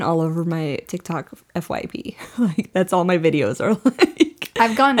 It's been all over my TikTok FYP. Like, that's all my videos are like.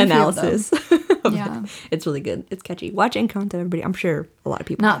 I've gotten analysis. Yeah, it's really good. It's catchy. Watch Encanto, everybody. I'm sure a lot of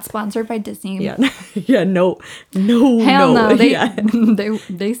people. Not sponsored by Disney. Yeah, yeah, no. Hell no.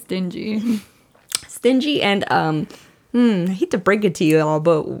 They stingy. Stingy, and I hate to break it to you all,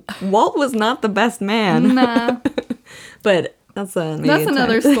 but Walt was not the best man. Nah. But that's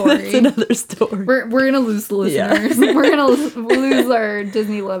another story. That's another story. We're gonna lose the listeners. Yeah. We're gonna lose our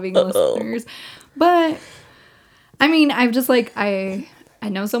Disney loving listeners. But I mean, I've just like I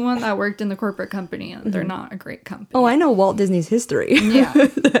know someone that worked in the corporate company, and they're not a great company. Oh, I know Walt Disney's history. Yeah.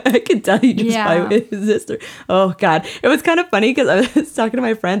 I could tell you just by his history. Oh, God. It was kind of funny because I was talking to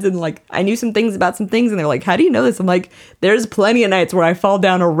my friends and, like, I knew some things about some things, and they're like, how do you know this? I'm like, there's plenty of nights where I fall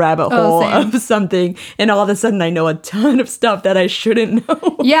down a rabbit hole of something, and all of a sudden I know a ton of stuff that I shouldn't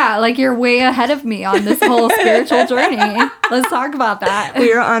know. Yeah, like you're way ahead of me on this whole spiritual journey. Let's talk about that.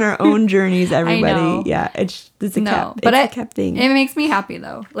 We are on our own journeys, everybody. I know. Yeah, it's a kept thing. It makes me happy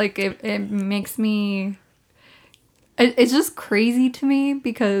though. Like it makes me. It's just crazy to me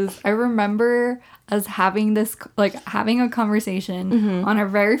because I remember us having a conversation on our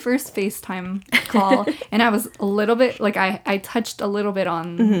very first FaceTime call, and I was a little bit like I touched a little bit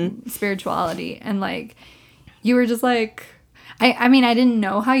on spirituality, and like you were just like I mean I didn't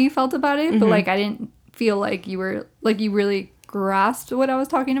know how you felt about it, but like I didn't feel like you were like you really grasped what I was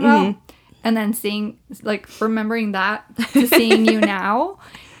talking about. And then remembering that to seeing you now,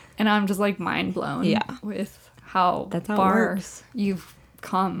 and I'm just like mind blown with how far you've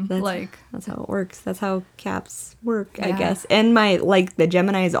come. That's how it works. That's how Caps work, I guess. And the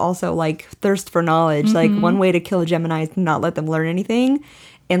Geminis also like thirst for knowledge. Like one way to kill a Gemini is to not let them learn anything.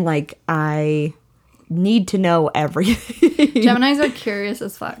 And like I need to know everything. Geminis are curious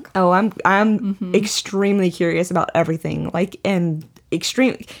as fuck. Oh, I'm extremely curious about everything. Like, and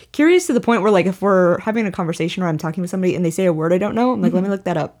extreme curious to the point where like if we're having a conversation or I'm talking with somebody and they say a word I don't know, I'm like, let me look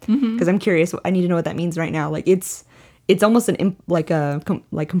that up because I'm curious. I need to know what that means right now. Like it's almost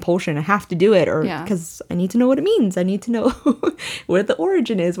a compulsion. I have to do it, or because I need to know what it means. I need to know where the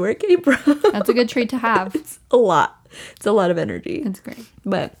origin is, where it came from. That's a good trait to have. It's a lot of energy. It's great.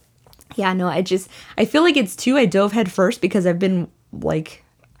 But yeah, no, I feel like it's too, I dove head first because I've been like,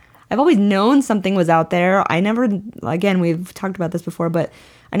 I've always known something was out there. I never, again, we've talked about this before, but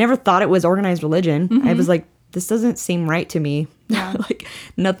I never thought it was organized religion. I was like, this doesn't seem right to me. Yeah. Like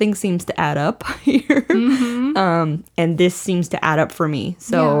nothing seems to add up here. And this seems to add up for me.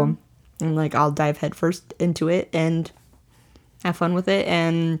 So I'm like, I'll dive head first into it and have fun with it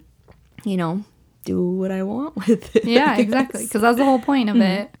and, you know, do what I want with it. Yeah, exactly. Because that's the whole point of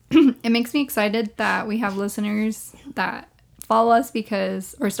it. It makes me excited that we have listeners that follow us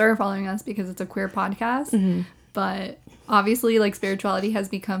or started following us because it's a queer podcast. But obviously, like, spirituality has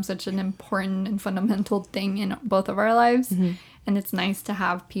become such an important and fundamental thing in both of our lives. And it's nice to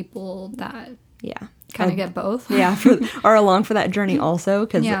have people that kind of get both. Are along for that journey also.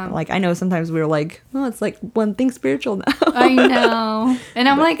 Because, like, I know sometimes we're like, oh, it's like one thing spiritual now. I know. And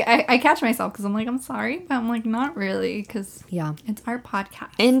I'm like, I catch myself because I'm like, I'm sorry. But I'm like, not really. Because it's our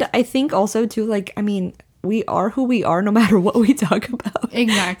podcast. And I think also, too, like, I mean, we are who we are no matter what we talk about.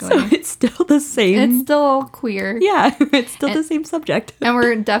 Exactly. So it's still the same. It's still queer. Yeah, it's still the same subject. And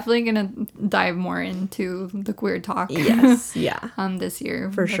we're definitely going to dive more into the queer talk. Yes, this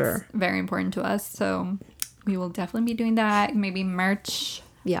year. For sure. Very important to us. So we will definitely be doing that. Maybe merch.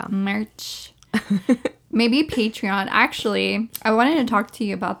 Yeah. Merch. Maybe Patreon. Actually, I wanted to talk to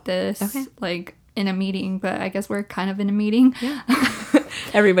you about this, like, in a meeting, but I guess we're kind of in a meeting. Yeah.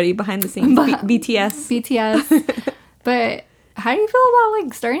 Everybody behind the scenes. BTS. But how do you feel about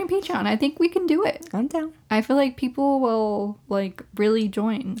like starting a Patreon? I think we can do it. I'm down. I feel like people will like really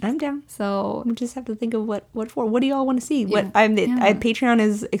join. I'm down. So we just have to think of what for. What do y'all want to see? Patreon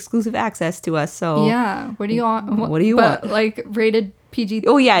is exclusive access to us. So what do you want? What do you want? Like rated PG.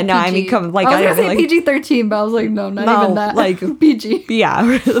 Oh yeah, no, PG. I mean, come like I was gonna say PG-13, but I was like, no, not even that. Like PG. Yeah.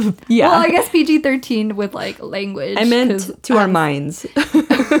 Well, I guess PG-13 with like language. I meant to our minds.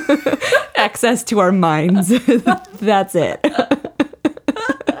 Access to our minds. That's it.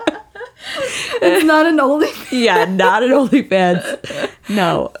 It's not an OnlyFans. Yeah, not an OnlyFans.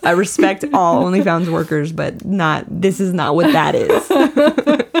 No, I respect all OnlyFans workers, but this is not what that is.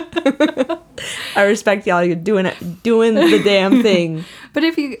 I respect y'all doing the damn thing. But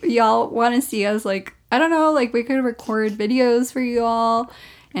if y'all want to see us, like, I don't know, like, we could record videos for y'all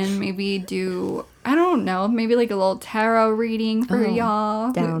and maybe do, I don't know, maybe like a little tarot reading for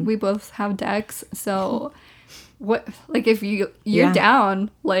y'all. Down. We both have decks, so what, like, if you're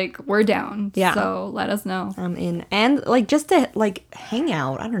down, like, we're down. Yeah. So let us know. I'm in. And like just to like hang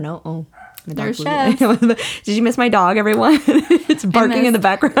out. I don't know. Oh. There's Chef. Did you miss my dog, everyone? It's barking in the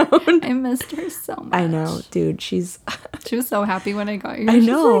background. I missed her so much. I know, dude. She was so happy when I got here. I know.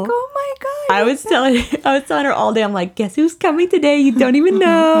 She's like, oh my god. I was telling her all day. I'm like, guess who's coming today? You don't even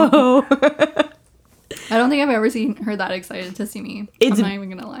know. I don't think I've ever seen her that excited to see me. I'm not even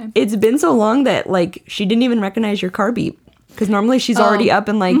gonna lie. It's been so long that like she didn't even recognize your car beep. Because normally she's already up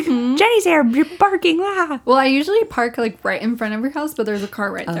and like, Jenny's here, you're barking. Ah. Well, I usually park like right in front of her house, but there's a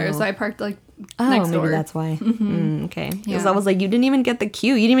car right there. So I parked like Oh, next maybe door. that's why. Okay. Because Yeah. I was like, you didn't even get the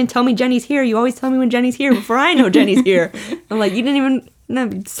cue. You didn't even tell me Jenny's here. You always tell me when Jenny's here before I know Jenny's here. I'm like, you didn't even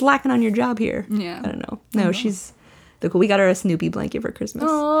slacking on your job here. Yeah. I don't know. No, she's the cool. We got her a Snoopy blanket for Christmas.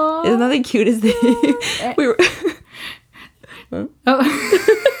 Aww. Isn't that the cutest thing? We were. Oh.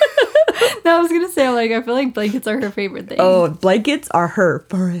 No, I was gonna say, like, I feel like blankets are her favorite thing. Oh, blankets are her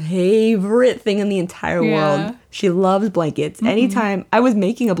favorite thing in the entire Yeah. world. She loves blankets. Anytime I was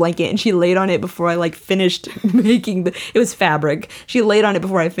making a blanket and she laid on it before I like finished making it was fabric. She laid on it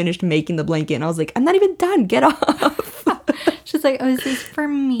before I finished making the blanket and I was like, I'm not even done. Get off. She's like, oh, is this for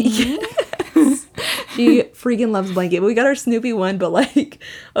me? She freaking loves blanket. But we got her Snoopy one, but like,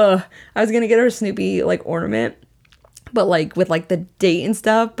 I was gonna get her a Snoopy like ornament, but like with like the date and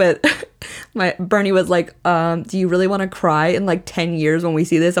stuff. But my Bernie was like, do you really want to cry in like 10 years when we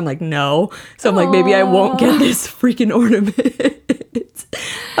see this? I'm like, no. So I'm like, maybe I won't get this freaking ornament.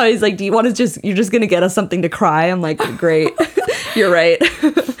 He's like, do you want to you're just gonna get us something to cry? I'm like, great. You're right.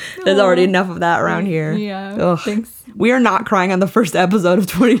 There's already enough of that around here. Yeah. Ugh. Thanks. We are not crying on the first episode of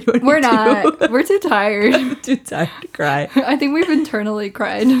 2022. We're not. We're too tired. I'm too tired to cry. I think we've internally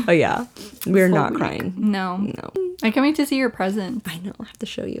cried. Oh yeah, we're Full not week. crying. No. No, I can't wait to see your presents. I know. I have to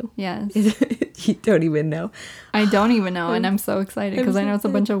show you. Yes. You don't even know. I don't even know, and I'm so excited because I so know it's a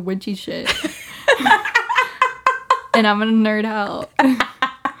bunch of witchy shit. And I'm gonna nerd out.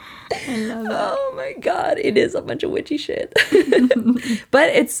 I love it. Oh my god, it is a bunch of witchy shit. But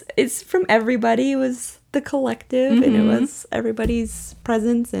it's from everybody. It was the collective, and it was everybody's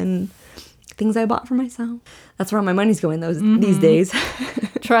presents and things I bought for myself. That's where all my money's going these days.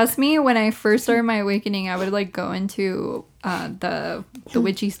 Trust me, when I first started my awakening, I would like go into the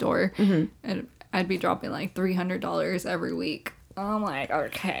witchy store, and I'd be dropping like $300 every week. I'm like,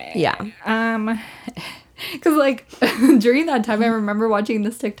 okay, Yeah. because like during that time, I remember watching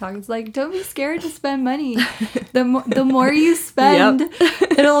this TikTok. It's like, don't be scared to spend money. The more you spend,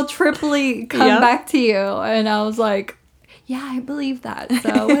 it'll triply come back to you. And I was like, yeah, I believe that.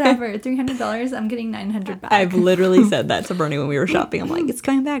 So whatever, $300, I'm getting $900 back. I've literally said that to Bernie when we were shopping. I'm like, it's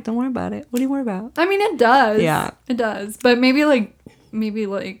coming back. Don't worry about it. What do you worry about? I mean, it does. Yeah. It does. But maybe I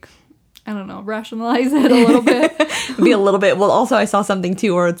don't know, rationalize it a little bit. Be a little bit. Well, also I saw something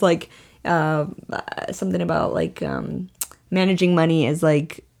too where it's like something about like managing money is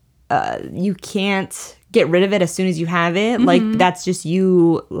like you can't get rid of it as soon as you have it. Like that's just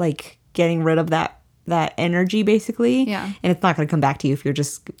you like getting rid of that energy basically. Yeah. And it's not going to come back to you if you're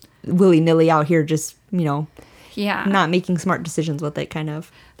just willy-nilly out here just, Yeah. not making smart decisions with it kind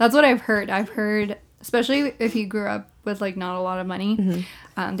of. That's what I've heard. I've heard, especially if you grew up with like not a lot of money,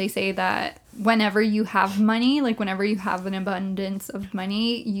 they say that whenever you have money, like whenever you have an abundance of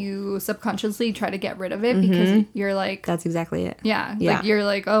money, you subconsciously try to get rid of it because you're like, That's exactly it. yeah, like you're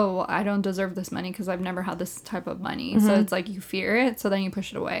like, oh, I don't deserve this money because I've never had this type of money. So it's like you fear it, so then you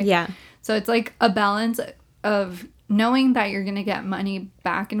push it away. Yeah. So it's like a balance of knowing that you're gonna get money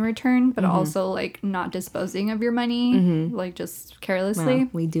back in return, but also like not disposing of your money, like just carelessly. Well,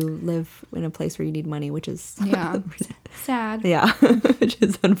 we do live in a place where you need money, which is Yeah. Sad. yeah, which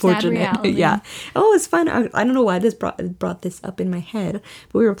is unfortunate. reality. Yeah. Oh, it's fun. I don't know why this brought this up in my head,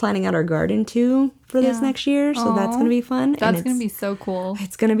 but we were planning out our garden too for this Yeah. next year, so that's Aw. gonna be fun. That's and gonna be so cool.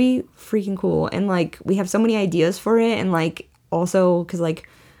 it's gonna be freaking cool, and like we have so many ideas for it, and like also because like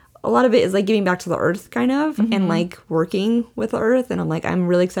a lot of it is like giving back to the earth kind of and like working with the earth, and I'm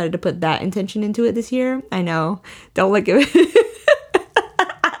really excited to put that intention into it this year. I know, don't look at me.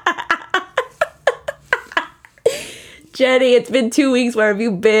 Jenny, it's been 2 weeks. Where have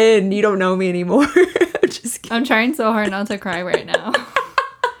you been? You don't know me anymore. I'm just kidding. I'm trying so hard not to cry right now.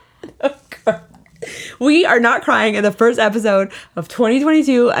 We are not crying in the first episode of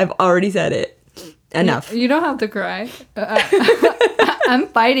 2022. I've already said it. Enough. You don't have to cry. I'm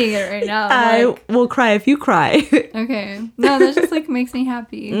fighting it right now. I Like, will cry if you cry. okay. No, that just like makes me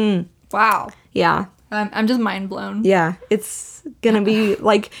happy. Wow. Yeah. I'm just mind blown. Yeah. It's gonna be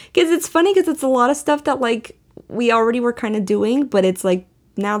like, because it's funny because it's a lot of stuff that like we already were kind of doing, but it's like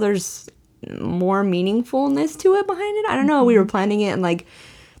now there's more meaningfulness to it behind it. I don't know. We were planning it and like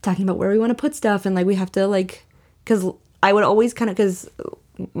talking about where we want to put stuff, and like we have to like, because I would always kind of, because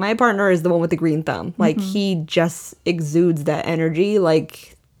my partner is the one with the green thumb. Like he just exudes that energy.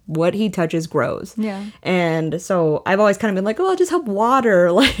 Like what he touches grows. Yeah. And so I've always kind of been like, oh, I'll just help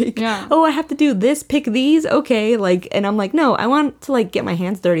water. Like, Yeah. oh, I have to do this, pick these. Okay. Like, and I'm like, no, I want to like get my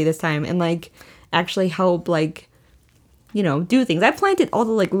hands dirty this time and like actually help like, do things. I planted all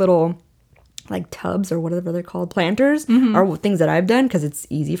the like little like tubs or whatever they're called, planters, are things that I've done because it's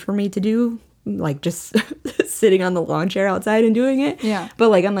easy for me to do like just sitting on the lawn chair outside and doing it. Yeah. But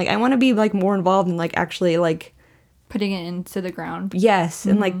like I'm like I want to be like more involved and like actually like Putting it into the ground. yes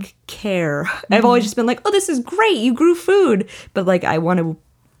and like care. I've always just been like, oh, this is great, you grew food, but like I want to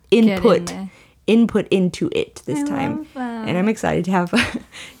input into it this time. love that. And I'm excited to have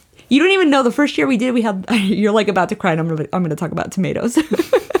you don't even know the first year we did, we had you're like about to cry, and I'm gonna talk about tomatoes.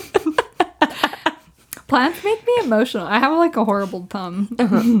 Plants make me emotional. I have like a horrible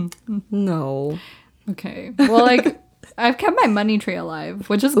thumb. No. Okay. Well, like I've kept my money tree alive,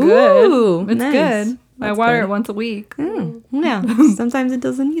 which is good. Ooh, It's nice. good. I That's water good. it once a week. Yeah, sometimes it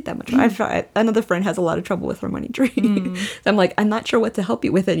doesn't need that much. I've tried. Another friend has a lot of trouble with her money tree. So I'm like, I'm not sure what to help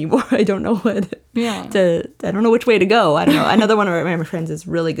you with anymore. I don't know what Yeah. I don't know which way to go. I don't know. Another one of my friends is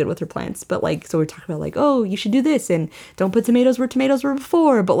really good with her plants, but like, so we're talking about like, oh, you should do this and don't put tomatoes where tomatoes were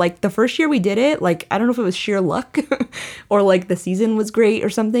before. But like the first year we did it, like I don't know if it was sheer luck or like the season was great or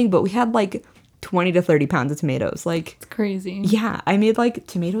something, but we had like 20 to 30 pounds of tomatoes. Like, It's crazy. yeah, I made like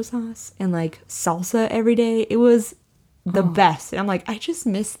tomato sauce and like salsa every day. It was the best. And I'm like, I just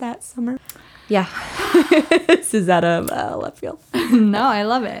missed that summer. Yeah. This is out of left field. No, I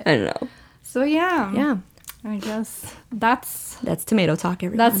love it. I don't know. So yeah. Yeah. I guess that's Tomato talk,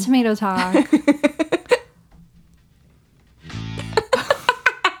 everyone. that's tomato talk.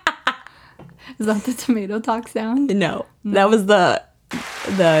 Is that the tomato talk sound? No. That was the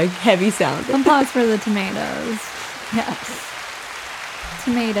heavy sound. Applause for the tomatoes. Yes.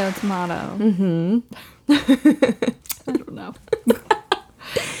 Tomato. Mm-hmm. I don't know.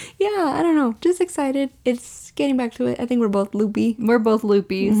 Yeah, I don't know. Just excited. It's getting back to it. I think we're both loopy. We're both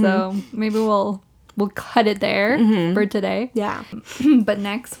loopy, so maybe we'll cut it there for today. Yeah. But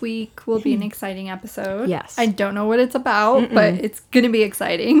next week will be an exciting episode. Yes. I don't know what it's about, but it's gonna be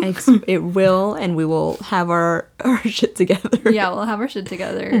exciting. It will, and we will have our shit together. Yeah, we'll have our shit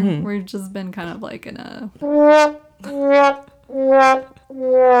together. We've just been kind of like in a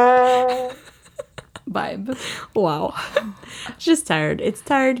vibe. Wow. Just tired. It's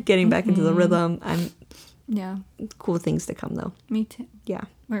tired getting back into the rhythm. Yeah, Cool things to come, though. me too. Yeah.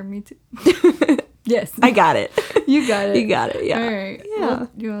 Or me too. Yes, I got it. you got it. You got it. Yeah. All right. Yeah. Well,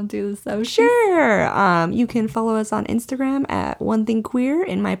 you want to do this social? Sure. You can follow us on Instagram at One Thing Queer,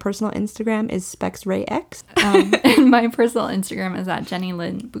 and my personal Instagram is SpexRayX. And my personal Instagram is at Jenny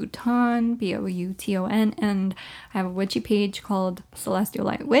Lynn Bouton, Bouton, and I have a witchy page called Celestial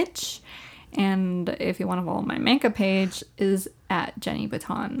Light Witch. And if you want to follow my makeup page, is at Jenny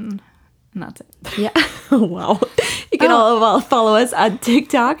Bouton, and that's it. Yeah. Wow. You can all follow us on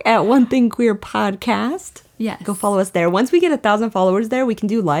TikTok at One Thing Queer Podcast. Yes. Go follow us there. Once we get 1,000 followers there, we can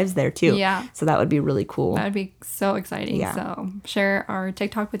do lives there too. Yeah. So that would be really cool. That would be so exciting. Yeah. So share our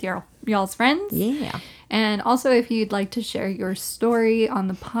TikTok with y'all's friends. Yeah. And also, if you'd like to share your story on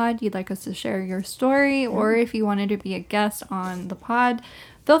the pod, you'd like us to share your story, or if you wanted to be a guest on the pod,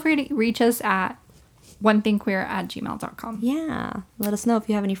 feel free to reach us at onethingqueer@gmail.com. Yeah. Let us know if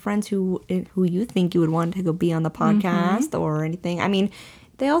you have any friends who you think you would want to go be on the podcast or anything. I mean,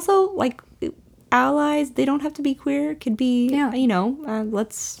 they also like allies. They don't have to be queer. It could be,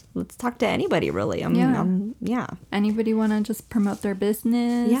 let's talk to anybody really. Yeah. Anybody want to just promote their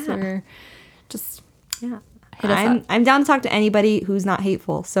business Yeah. or just Yeah. hit us up? I'm down to talk to anybody who's not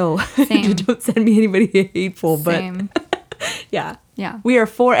hateful. So Same. don't send me anybody hateful. But Same. yeah. Yeah. We are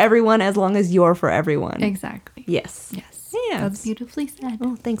for everyone as long as you're for everyone. Exactly. Yes. Yes. Yes. That's beautifully said.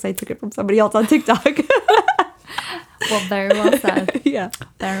 Oh, thanks. I took it from somebody else on TikTok. Well, very well said. Yeah.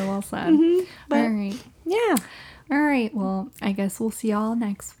 Very well said. but- All right. Yeah. All right. Well, I guess we'll see y'all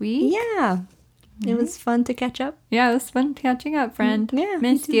next week. Yeah. It was fun to catch up. Yeah, it was fun catching up, friend. Yeah.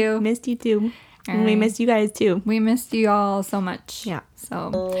 Missed you. Missed you too. All And we right. missed you guys too. We missed you all so much. Yeah.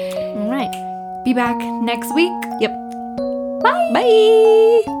 So All right. be back next week. Yep. Bye.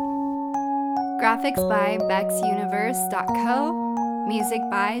 Bye. Graphics by BexUniverse.co. Music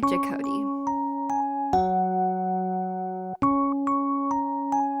by Jacody.